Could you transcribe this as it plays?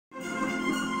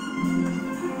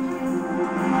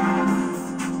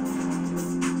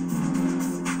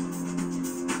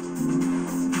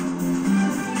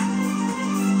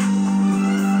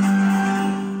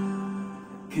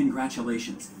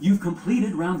Congratulations. You've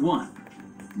completed round 1.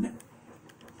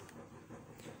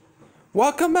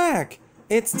 Welcome back!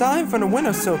 It's time for the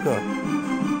winner circle.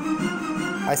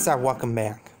 I said welcome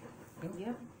back.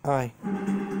 Yep. Alright.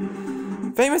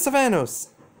 Famous Savanos.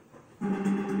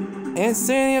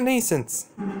 Anthony Nascents.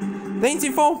 Lazy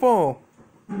Fofo.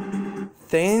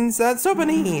 Things that Super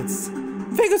needs.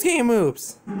 Figures game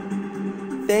moves.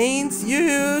 Things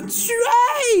you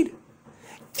tried!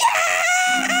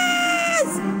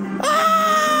 Yes! Oh!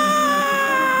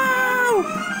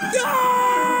 Yeah!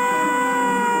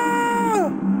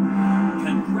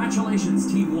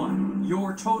 Congratulations, Team 1.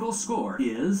 Your total score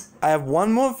is... I have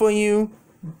one more for you.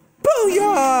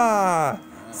 Booyah!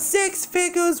 6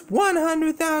 figures,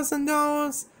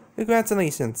 $100,000.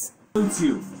 Congratulations.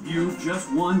 You've just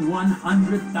won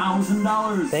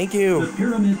 $100,000. Thank you. The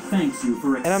pyramid thanks you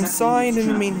for accepting And I'm sorry I this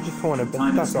didn't mean challenge. to corner, but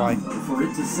Time that's has alright. come, though, for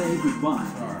it to say goodbye.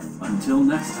 Until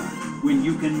next time, when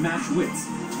you can match wits,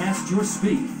 test your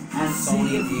speed, and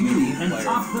see if you can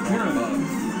top the pyramid.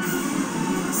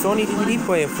 Sony DVD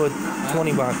player for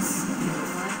 20 bucks.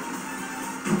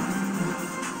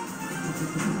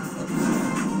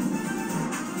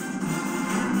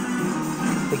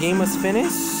 The game was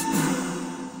finished.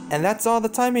 And that's all the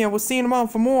time here. We'll see you tomorrow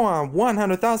for more on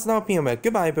 $100,000 Pyramid.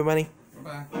 Goodbye, everybody.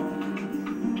 Goodbye.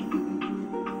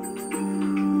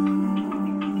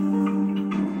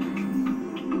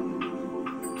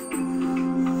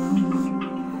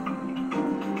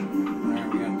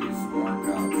 Alright, we gotta do some more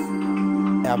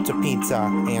cups. After pizza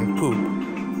and poop.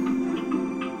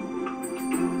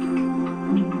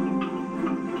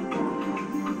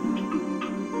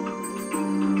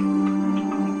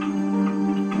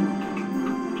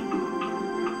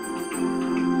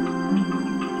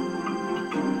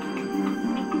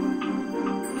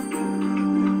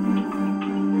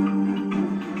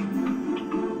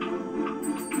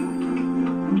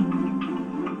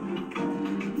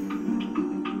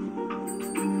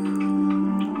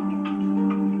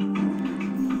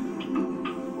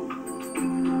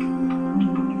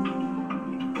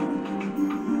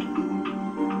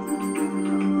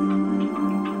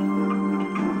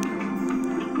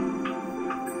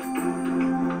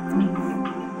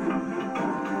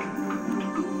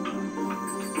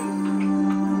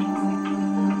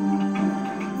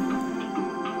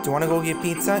 Do you want to go get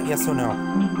pizza? Yes or no?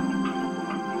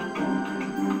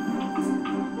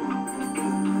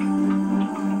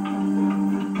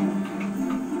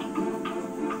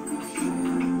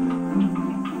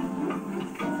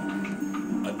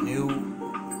 A new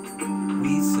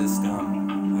Wii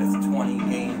system with 20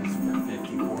 games for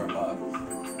 54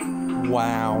 bucks.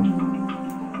 Wow.